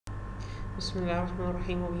بسم الله الرحمن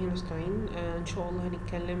الرحيم وبه نستعين. إن شاء الله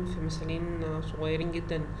هنتكلم في مثالين صغيرين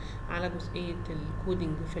جدا على جزئية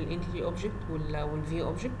الكودينج في ال Entity Object وال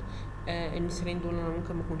V Object. المثالين دول أنا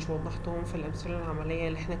ممكن مكنش وضحتهم في الأمثلة العملية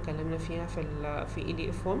اللي احنا اتكلمنا فيها في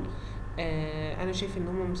EDF1. أنا شايف إن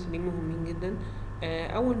هما مثالين مهمين جدا.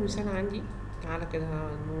 أول مثال عندي، تعالى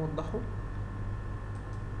كده نوضحه.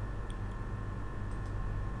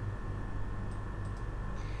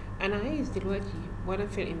 أنا عايز دلوقتي وأنا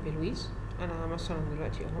في الإمبلويز، أنا مثلا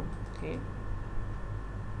دلوقتي أهو اوكي،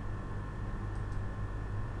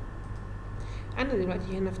 انا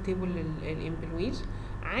دلوقتي هنا في تيبل الامبلويز،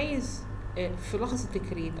 عايز في لحظه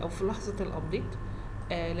الكريت او في لحظه الابديت،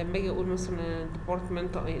 لما اجي اقول مثلا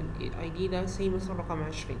ديبارتمنت اي دي ده سي مثلا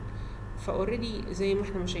رقم 20، فاوريدي زي ما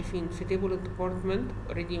احنا ما شايفين في تيبل الديبارتمنت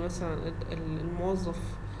اوريدي مثلا الموظف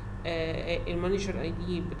المانجر اي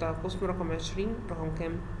دي بتاع قسم رقم 20 رقم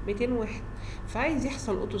كام 201. فعايز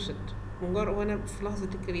يحصل اوتو ست مجرد وانا في لحظه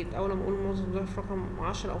الكريت، اول ما اقول الموظف ده في رقم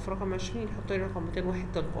 10 او في رقم 20 يحط لي رقم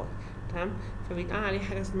 201 تلقائي. تمام. فبيتقال عليه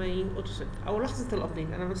حاجه اسمها ايه اوتو ست. او لحظه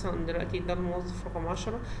الابديت، انا مثلا دلوقتي ده الموظف رقم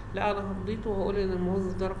 10، لا انا هبديته وهقول ان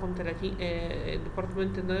الموظف ده رقم 30،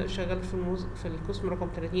 الديبارتمنت ده شغال في القسم رقم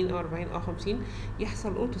 30 او 40 او 50،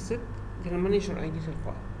 يحصل اوتو ست للمانجر اي دي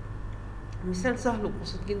تلقائي. مثال سهل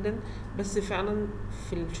وبسيط جدا، بس فعلا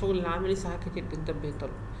في الشغل العملي ساعات كتير جدا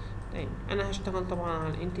بيطلب. طيب انا هشتغل طبعا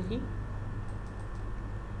على الانتيتي،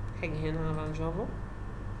 هاجي هنا على الجافا،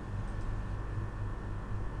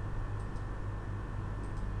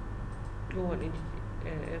 جوه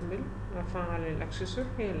الانتيتي اعمل افعل الاكسسور،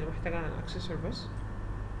 هي اللي محتاجة على الاكسسور بس.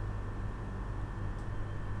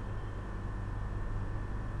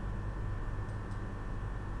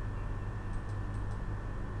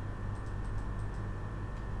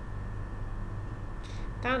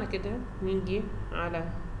 تعالى كده نيجي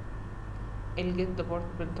على الجيت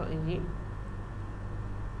ديبارتمنت اي دي،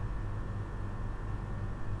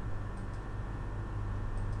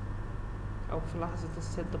 او في لحظة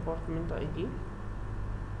السيت ديبارتمنت اي دي.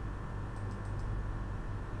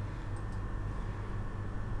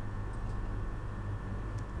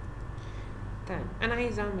 طيب انا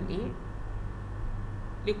عايز اعمل ايه؟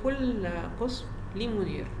 لكل قسم ليه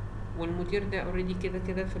مدير، والمدير ده اوريدي كده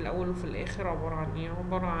كده في الاول وفي الاخر عبارة عن ايه؟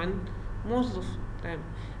 عبارة عن موظف. طيب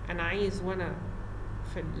انا عايز وانا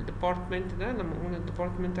في الديبارتمنت ده، لما اقول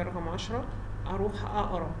الديبارتمنت رقم 10، اروح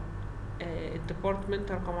اقرا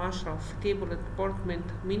الديبارتمنت رقم 10 في تيبل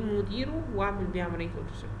الديبارتمنت من مديره واعمل بيه عملية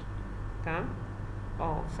اوتو ست. تمام.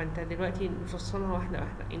 فانت دلوقتي نفصلها واحدة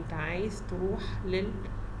واحدة. انت عايز تروح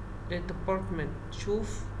للديبارتمنت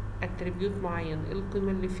تشوف اتريبيوت معين، ايه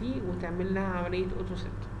القيمة اللي فيه، وتعمل لها عملية اوتو ست.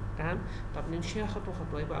 تمام. طب نمشيها خطوة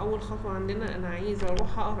خطوة. يبقى أول خطوة عندنا أنا عايز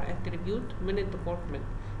أروح أقرأ اتريبيوت من الديبارتمنت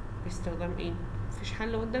باستخدام ايه؟ مفيش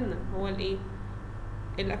حل قدامنا، هو الايه؟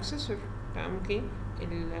 الاكسسور. تمام اوكي.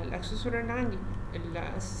 الاكسسور اللي عندي،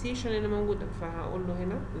 الاسوسيشن اللي موجودة، فهقول له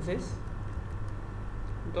هنا this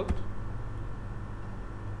dot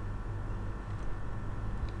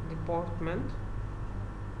department،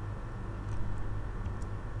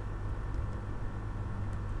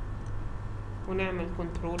 ونعمل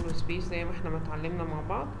كنترول وسبيس زي ما احنا ما اتعلمنا مع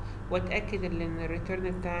بعض، واتاكد ان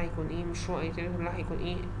الريتيرن بتاعي يكون ايه، مش هو اي لا، هيكون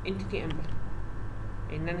ايه entity ember،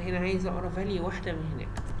 ان انا هنا عايزه اقرا فاليو واحده من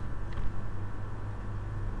هناك.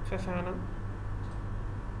 ففعلا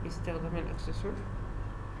باستخدام الاكسسور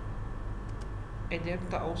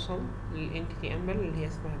قدرت اوصل للانتيتي امبل اللي هي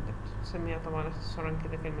اسمها الدبت، نسميها طبعا اختصارا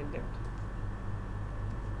كده كلمه دبت.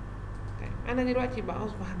 طيب انا دلوقتي بقى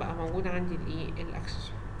اصبح بقى موجود عندي الايه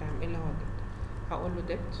الاكسسور. تمام. ايه اللي هو الدبت؟ هقول له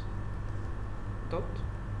دبت دوت،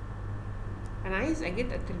 انا عايز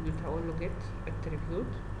اجيت اتريبيوت، هقول له جيت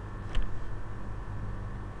اتريبيوت،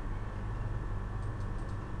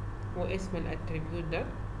 واسم الاتريبيوت ده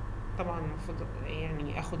طبعا المفروض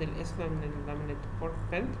يعني اخد الاسم من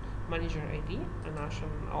الديبارتمنت مانجر اي دي. انا عشان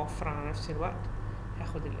اوفر على نفسي الوقت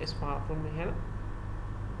هاخد الاسم على طول من هنا.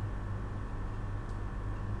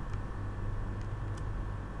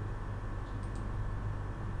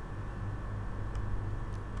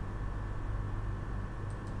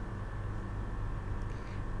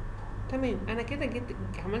 تمام. انا كده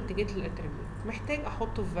عملت جيت للاتريبيوت، محتاج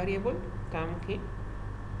احطه في variable. تمام اوكي.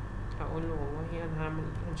 هقول له والله انا هعمل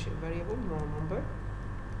انشئ variable نوع number،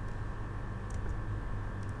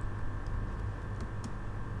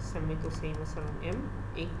 سميته سي مثلا m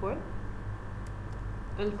equal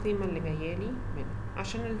القيمة اللي جايالي منه،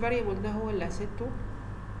 عشان الفاريبل ده هو اللي هسته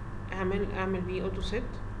اعمل بيه اوتو ست.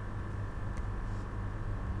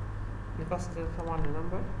 نبسط ده طبعا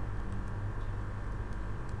لنمبر.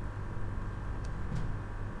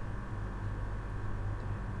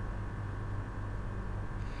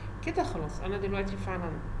 كده خلاص انا دلوقتي فعلا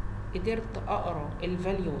قدرت اقرا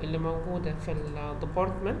الفاليو اللي موجوده في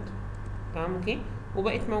الديبارتمنت. تمام اوكي.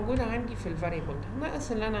 وبقت موجوده عندي في الفاريبل.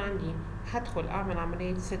 ناقص اللي انا عندي هدخل اعمل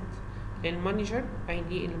عمليه ست للمانجر اي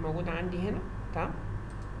دي اللي موجوده عندي هنا. تمام.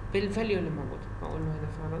 بالفاليو اللي موجوده هقول له هنا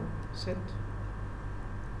فعلا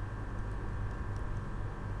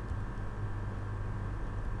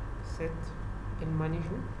ست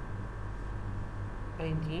المانجر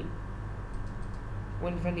اي دي،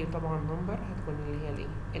 والفاليو طبعا نمبر هتكون اللي هي الايه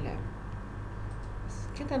الام. بس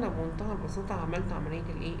كده انا بمنتهى البساطه عملت عمليه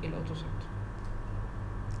الايه الاوتو ست.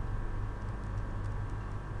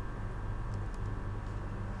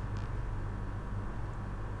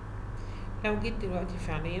 لو جيت دلوقتي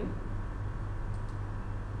فعليا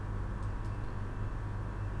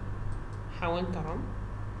حاولت ارن،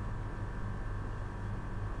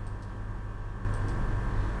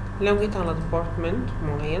 لو جيت على ديبارتمنت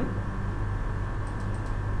معين،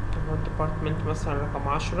 هو الديبارتمنت مثلا رقم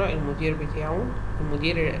 10 المدير بتاعه،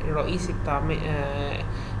 المدير الرئيسي بتاع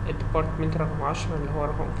الديبارتمنت رقم 10 اللي هو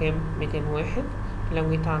رقم كام 201. لو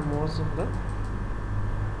جيت على الموظف ده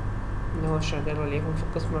اللي هو شغال وليكن في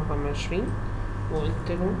القسم رقم 20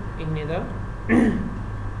 وقلت له ان ده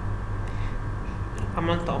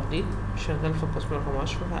عملت ابديت شغال في القسم رقم 10،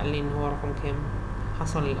 فقال لي ان هو رقم كام.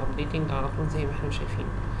 حصل الابديتنج على طول زي ما احنا شايفين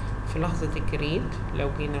في لحظة الكريت. لو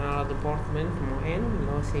جينا على ديبارتمنت معين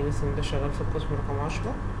اللي هو سي مثلا ده شغال في القسم رقم 10،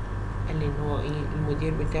 قال لي ان هو ايه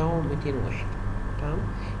المدير بتاعه 201. تمام.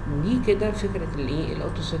 دي كده فكرة الايه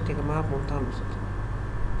الاوتو ست يا جماعة بمنتهى البساطة.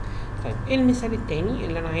 طيب ايه المثال التاني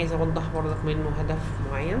اللي انا عايزة اوضح برضك منه هدف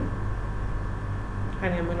معين؟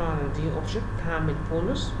 هنعمله على الفيو اوبجكت. هعمل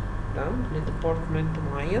بونص تمام لديبارتمنت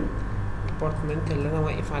معين، الديبارتمنت اللي انا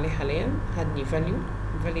واقف عليه حاليا. هدي فاليو،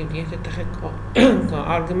 الفاليو دي هتتاخد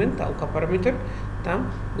كارجمنت او كبارامتر. تمام.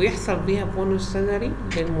 ويحصل بيها بونص سالري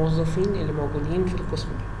للموظفين اللي موجودين في القسم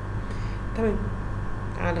ده. تمام.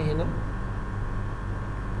 تعالى هنا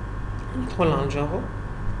ندخل على الجافا.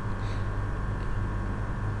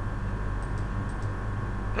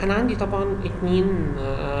 انا عندي طبعا 2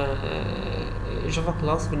 جافا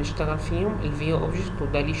كلاس بنشتغل فيهم، الفيو اوبجكت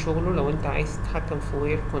وده ليه شغله لو انت عايز تتحكم في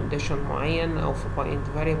وير كونديشن معين او في باينت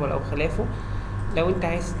فاريبل او خلافه. لو انت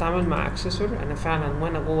عايز تتعامل مع اكسسور، انا فعلا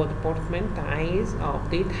وانا جوه ديبارتمنت عايز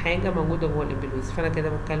ابديت حاجه موجوده جوه الامبلويز، فانا كده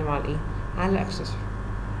بتكلم على ايه على الاكسسور.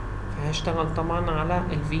 فهشتغل طبعا على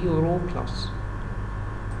الفيو رو كلاس.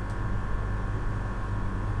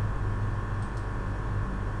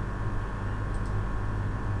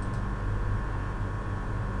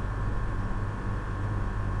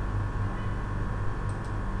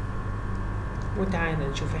 وتعالى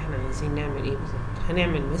نشوف احنا عايزين نعمل ايه بالظبط.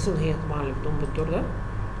 هنعمل ميثود هي طبعا اللي بتقوم بالدور ده.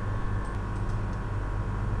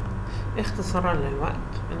 اختصارا للوقت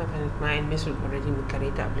انا كانت معايا الميثود اوريدي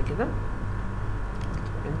متكريتة قبل كده.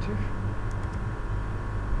 انتر.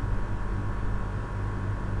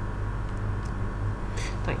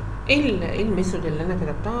 طيب ايه الميثود اللي انا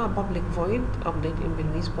كتبتها؟ public void update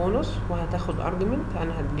employees bonus، وهتاخد argument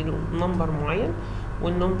انا هديله نمبر معين،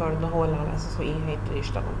 والنمبر ده هو اللي على اساسه ايه هيبتدي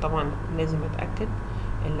يشتغل. طبعا لازم اتاكد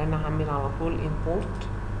ان انا هعمل على طول import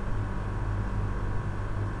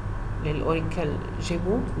للاوراكل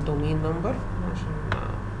جيبو دومين نمبر عشان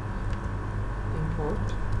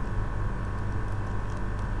import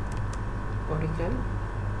اوراكل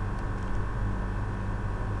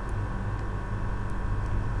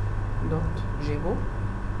دوت جيبو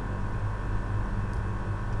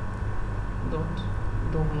دوت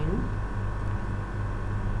دومين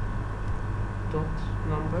دوت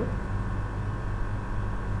نمبر.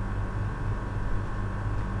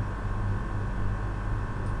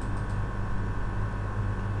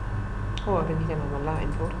 هو اوريدي كان عمل لها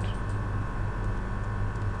import.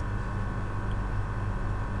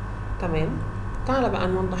 تمام. تعالى بقى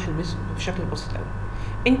نوضح الميثود بشكل بسيط قوي.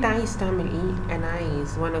 انت عايز تعمل ايه؟ انا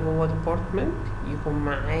عايز وانا جوه ديبارتمنت يكون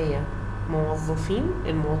معايا موظفين،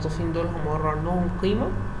 الموظفين دول همرر لهم قيمه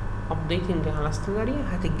ابديتنج على السالري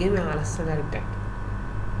هتتجمع على السالري بتاعتك.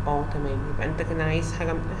 تمام. يبقى انت كده عايز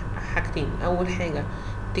حاجتين. اول حاجه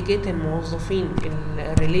تجيت الموظفين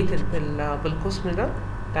الريليتد بالقسم ده.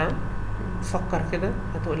 تمام. فكر كده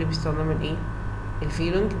هتقولي باستخدام الايه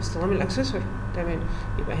الفيلنج باستخدام الاكسسور. تمام.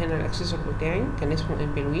 يبقى هنا الاكسسور بتاعي كان اسمه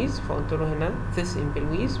employees، فقلت له هنا this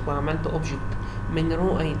employees وعملت object من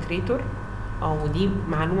رو iterator. ودي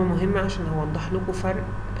معلومه مهمه عشان هوضح لكم فرق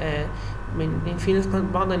من في ناس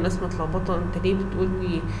بعض الناس متلخبطه، انت ليه بتقول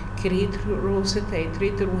لي كريت رو ست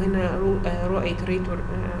ايتريتور وهنا رو ايتريتور؟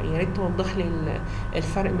 يا ريت توضح لي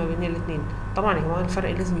الفرق ما بين الاثنين. طبعا يا جماعه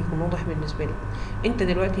الفرق لازم يكون واضح بالنسبه لك. انت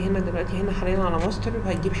دلوقتي هنا حاليا على ماستر،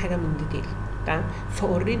 وهتجيب حاجه من ديتيل، تمام؟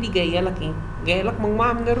 فاوريدي جايه لك ايه؟ جايه لك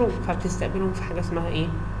مجموعه من الرو، فبتستقبلهم في حاجه اسمها ايه؟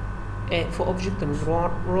 في اوبجكت من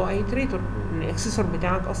رو ايتريتور. الاكسسور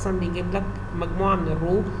بتاعك اصلا بيجيب لك مجموعه من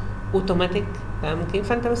الرو اوتوماتيك، ممكن،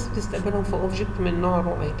 فانت بس بتستقبلهم في اوبجكت من نوع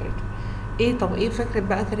رو ايتريتور. طب ايه فكره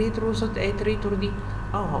بقى كريت رو سيت ايتريتور دي؟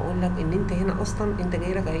 هقول لك ان انت هنا اصلا انت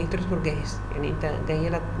جاي لك ايتريتور جاهز، يعني انت جاي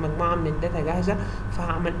لك مجموعه من الداتا جاهزه،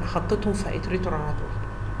 حطيتهم في ايتريتور على طول.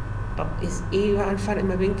 طب ايه بقى الفرق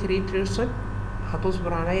ما بين كريت رو سيت؟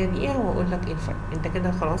 هتصبر عليا دقيقة واقول لك ايه الفرق. انت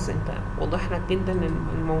كده خلاص، انت واضح لك جدا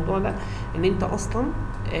الموضوع ده، ان انت اصلا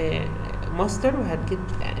ماستر، وهتجيب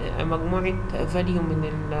مجموعة فاليو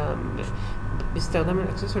من باستخدام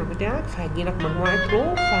الاكسسور بتاعك، فهتجي لك مجموعة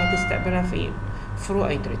رو، فهتستقبلها في ايه؟ في رو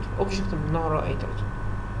ايتريتور، اوبجكت من نوع رو ايتريتور،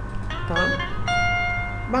 تمام؟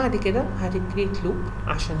 بعد كده هتكريت لوب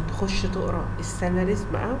عشان تخش تقرا السالاريز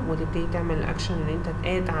بقى، وتبتدي تعمل الاكشن ان انت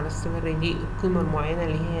تقاد على السالاري دي القيمه المعينه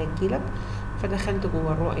اللي هي هتجيلك. فدخلت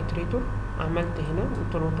جوه الرو ايتريتور، عملت هنا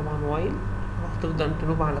قلت له طبعا وايل، هتفضل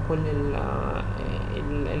تلوب على كل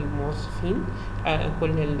الموظفين،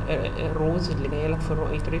 كل الروز اللي جايه لك في الرو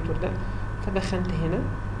ايتريتور ده. فدخلت هنا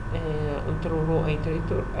قلت له رو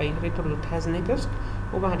ايتريتور دوت هاز نيكست،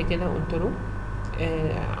 وبعد كده قلت له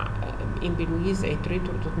امبلويز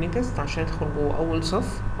ايتريتور دوت نيكست عشان ادخل جوه اول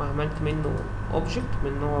صف، وعملت منه اوبجكت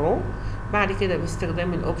من نوع رو. بعد كده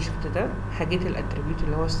باستخدام الاوبجكت ده هجيت الاتريبيوت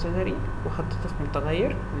اللي هو السالري وحطيته في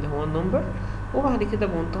متغير اللي هو النمبر. وبعد كده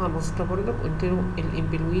بمنتهى البساطه برضك قلت له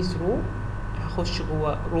الامبلويز رو، هخش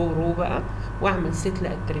جوه رو بقى، واعمل سيت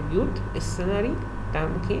لاتريبيوت السالري،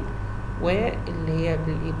 تمام اوكي، واللي هي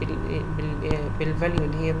بالفاليو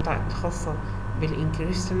اللي هي بتاعت خاصه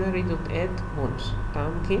بالانكريس سالري دوت اد بونus،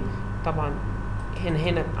 تمام اوكي. طبعا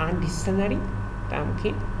هنا عندي السالري، تمام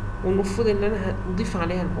اوكي، والمفروض ان انا هضيف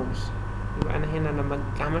عليها البونus. يبقى انا هنا لما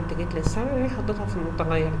عملت جيت للسالري حطيتها في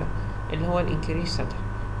المتغير ده اللي هو الانكريس سالري،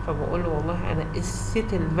 فبقول له والله انا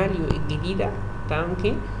السيت الفاليو الجديده، تمام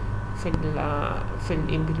اوكي، في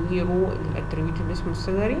الامبلوي رو الاتريبيوت اللي اسمه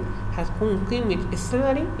السالري، هتكون قيمه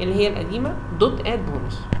السالري اللي هي القديمه دوت اد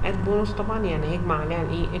بونس. اد بونس طبعا يعني هيجمع عليها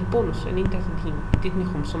الايه؟ البونس. ان انت تديني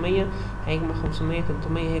 500 هيجمع 500،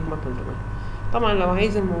 300 هيجمع 300. طبعا لو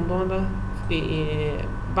عايز الموضوع ده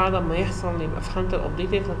بعد ما يحصل يبقى في حاله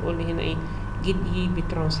الابديت، هتقول لي هنا ايه؟ جيت دي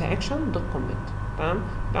بترانزاكشن دوت كومنت، تمام.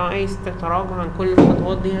 لو عايز تتراجع عن كل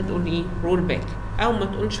الخطوات دي هتقول ايه؟ رول باك، او ما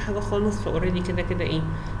تقولش حاجه خالص، فاوريدي كده ايه؟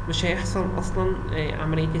 مش هيحصل اصلا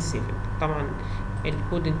عمليه السيفنج. طبعا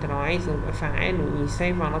الكود انت لو عايزه يبقى فعال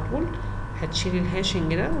ويسيف على طول، هتشيل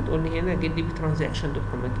الهاشنج ده وتقول لي هنا جيت دي بترانزاكشن دوت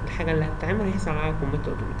كومنت، الحاجه اللي هتتعمل هيحصل عليها كومنت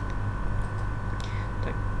اوتوماتيك.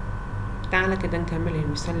 طيب تعالى كده نكمل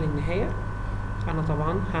المثال للنهايه. انا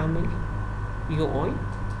طبعا هعمل يو اي.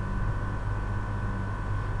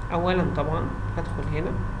 اولا طبعا هدخل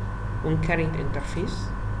هنا ونكريت انترفيس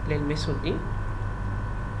للميثود دي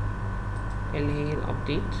اللي هي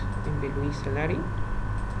الابديت امبلوي سالاري.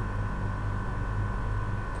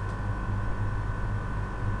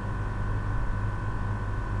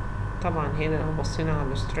 طبعا هنا لو بصينا على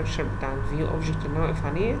الاستراكشر بتاع الفيو اوبجكت اللي واقف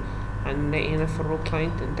عليه، هنلاقي هنا في الرو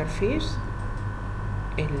كلاينت انترفيس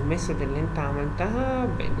الميثود اللي انت عملتها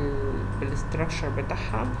بالاستراكشر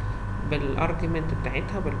بتاعها، بالارجيومنت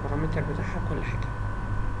بتاعتها، بالبارامتر بتاعها، كل حاجه.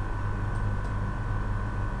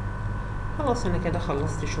 خلاص انا كده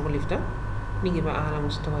خلصت شغلي في ده. نيجي بقى على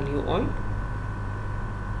مستوى اليو اي.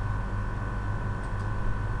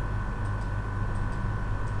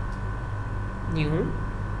 نيو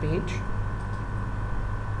بيج.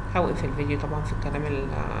 هوقف الفيديو طبعا في الكلام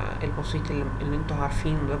البسيط اللي انتوا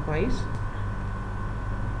عارفينه ده كويس،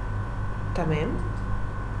 تمام.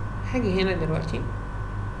 هاجي هنا دلوقتي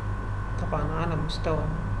طبعا على مستوى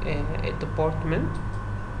الديبارتمنت،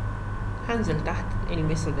 هنزل تحت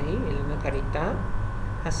الميثود اهي اللي انا كريتها،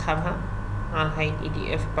 هسحبها على هيئة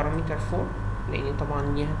EDF parameter 4، لان طبعا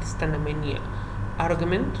دي هتستنى مني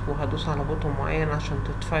argument، وهدوس على بوتون معين عشان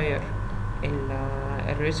تتفاير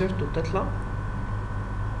الريزلت وتطلع.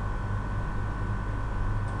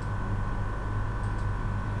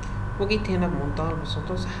 وجيت هنا بمنتهى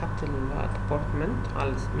البساطة سحبت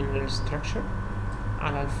الديبارتمنت من الستراكشر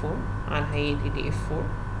على الفورم على هيئة EDF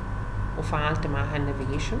 4، وفعلت معاها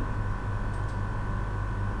النافيجيشن.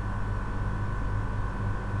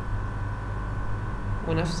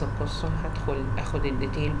 ونفس القصة هدخل اخد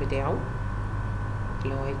الديتيل بتاعه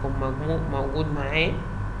اللي هو هيكون موجود معاه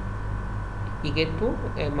يجيته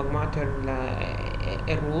مجموعة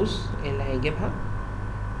الروز اللي هيجيبها،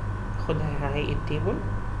 خدها هيئة تيبل.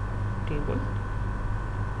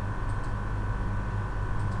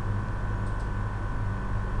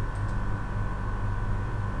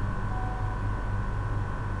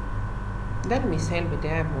 ده المثال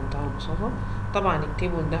بتاعي بمنتهى البساطة. طبعا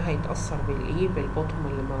التيبل ده هيتأثر بالبوتوم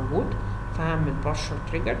اللي موجود، فهعمل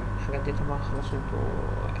partial trigger. الحاجات دي طبعا خلاص انتوا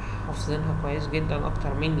حافظينها كويس جدا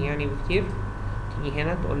اكتر مني يعني بكتير. تيجي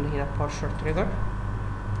هنا تقول لي هنا partial trigger،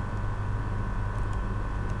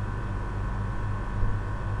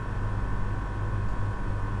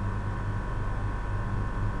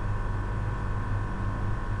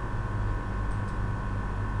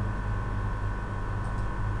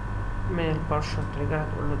 من البارشل تريجر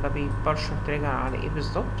هتقول له ده بارشل تريجر على ايه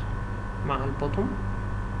بالظبط مع البوتوم.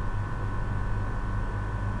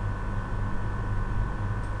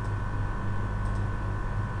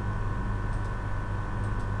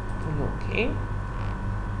 تقول له اوكي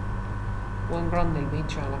ونرن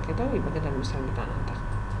البيج على كده، ويبقى كده المثال بتاعنا انتهى.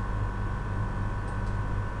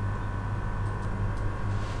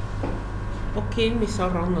 اوكي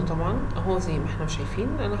المثال رن طبعا اهو زي ما احنا شايفين.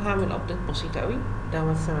 انا هعمل ابديت بسيطة قوي. ده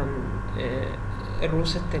مثلا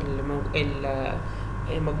الروست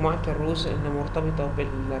مجموعة الروز اللي مرتبطة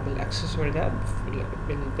بالاكسسوري ده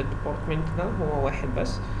بالديبارتمنت ده هو واحد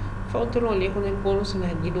بس. فقلت له وليكن البونص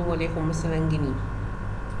اللي هديله وليكن مثلا جنيه.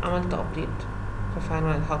 عملت ابديت،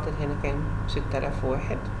 ففعلا حاطط هنا كام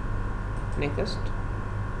 6001. نيكست.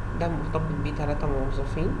 ده مرتبط بيه 3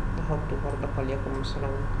 موظفين، نحطه برضك وليكن مثلا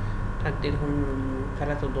اديلهم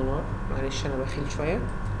 $3. معلش انا بخيل شوية.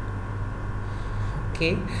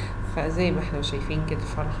 اوكي فزي ما احنا شايفين كده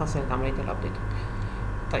فعلا حصلت عملية الابديت.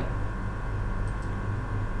 طيب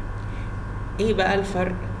ايه بقى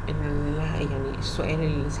الفرق؟ يعني السؤال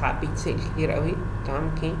اللي ساعات بيتسأل كتير قوي. تمام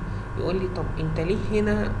اوكي يقول لي طب انت ليه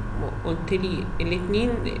هنا قلت لي الاتنين،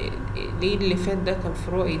 ليه اللي فات ده كان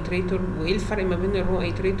في رو ايتريتور، وايه الفرق ما بين الرو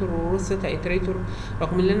ايتريتور والرو سيت ايتريتور،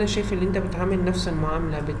 رغم ان انا شايف ان انت بتعامل نفس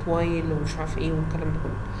المعامله بتوايل ومش عارف ايه والكلام ده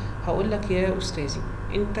كله. هقول لك يا استاذي،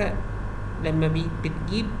 انت لما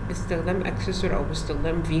بتجيب باستخدام اكسسور او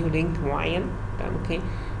باستخدام فيو لينك معين، تمام اوكي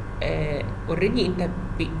اوريدي انت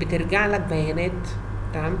بترجع لك بيانات.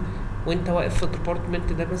 تمام وانت واقف في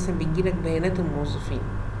الديبارتمنت ده مثلا بتجيلك بيانات الموظفين.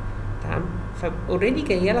 تمام فاوريدي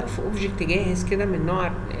جايه لك في اوبجكت جاهز كده من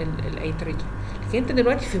نوع الايتريتور. لكن انت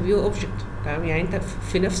دلوقتي في فيو اوبجكت. تمام يعني انت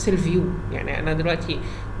في نفس الفيو. يعني انا دلوقتي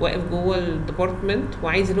واقف جوه الديبارتمنت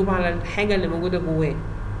وعايز الوب على الحاجه اللي موجوده جواه،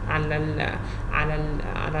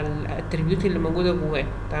 على الاتريبيوت اللي موجوده جواه.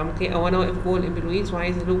 تمام اوكي او انا واقف جوه الامبلويز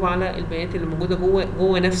وعايز الوب على البيانات اللي موجوده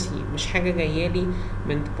جوه نفسي، مش حاجه جايه لي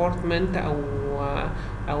من ديبارتمنت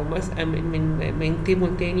او مثلا من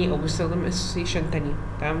تيبل تاني او باستخدام اسوسيشن تانية.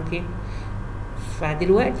 تمام اوكي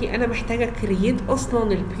فدلوقتي انا محتاجه كرييت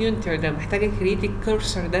اصلا البوينتر ده، محتاجه كرييت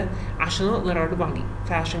الكرسر ده عشان اقدر ارد عليه.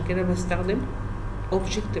 فعشان كده بستخدم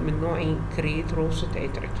اوبجكت من نوع ايه كرييت روست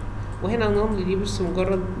ايتريتور. وهنا نل دي بس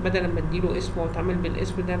مجرد بدل ما اديله اسم واتعامل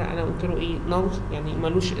بالاسم ده، لا انا قلت له ايه نل يعني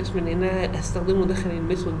ملوش اسم لان انا هستخدمه داخل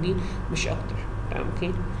الميثود دي مش اكتر. تمام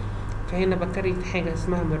اوكي فهنا بكريت حاجه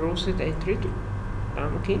اسمها من روست ايتريتور.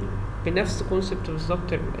 تمام اوكي بنفس كونسبت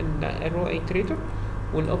بالظبط الرو ايتريتور،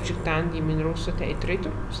 والاوبجكت عندي من روست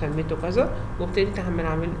ايتريتور سميته كذا، وابتديت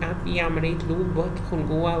اعمل بيه عمليه لوب وادخل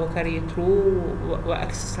جواه وكاري ترو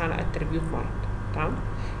واكسس على اتريبيوت معين. تمام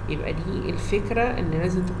يبقى دي الفكره ان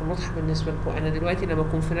لازم تكون واضحه بالنسبه لكم. انا دلوقتي لما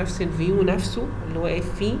اكون في نفس الفيو نفسه اللي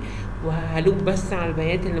واقف فيه وهلوب بس على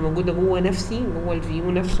البيانات اللي موجوده جوه نفسي جوه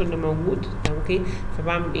الفيو نفسه اللي موجود. تمام اوكي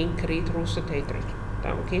فبعمل ايه كريت روست ايتريتور.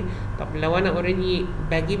 تمام اوكي طب لو انا اوريدي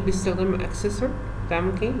بجيب باستخدام اكسسور، تمام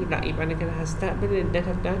اوكي لا يبقى انا كده هستقبل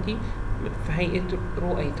الداتا بتاعتي في هيئه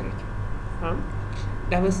رو ايتريتور. تمام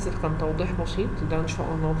ده بس كان توضيح بسيط. ده ان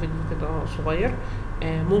شاء الله فيديو كده صغير.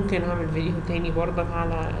 ممكن اعمل فيديو تاني برضك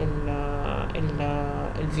على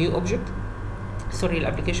الفيو اوبجكت سوري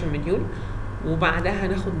الابلكيشن مديول، وبعدها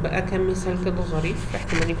هناخد بقى كام مثال كده ظريف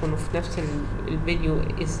احتمال يكونوا في نفس الفيديو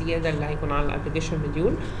الزياده اللي هيكون على الابلكيشن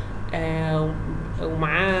مديول.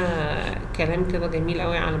 ومعاه كلام كده جميل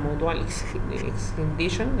قوي على موضوع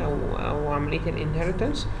الاكستنديشن او عمليه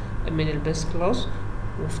الانهيرتنس من البيس كلاس.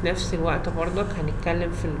 وفي نفس الوقت برضك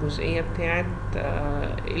هنتكلم في الجزئيه بتاعه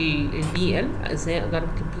البي ال، ازاي اقدر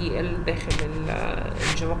اكتب بي ال داخل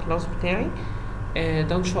الجافا كلاس بتاعي.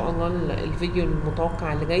 ده ان شاء الله الفيديو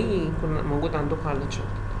المتوقع اللي جاي يكون موجود عندكم على الشات.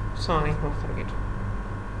 السلام عليكم ورحمه الله وبركاته.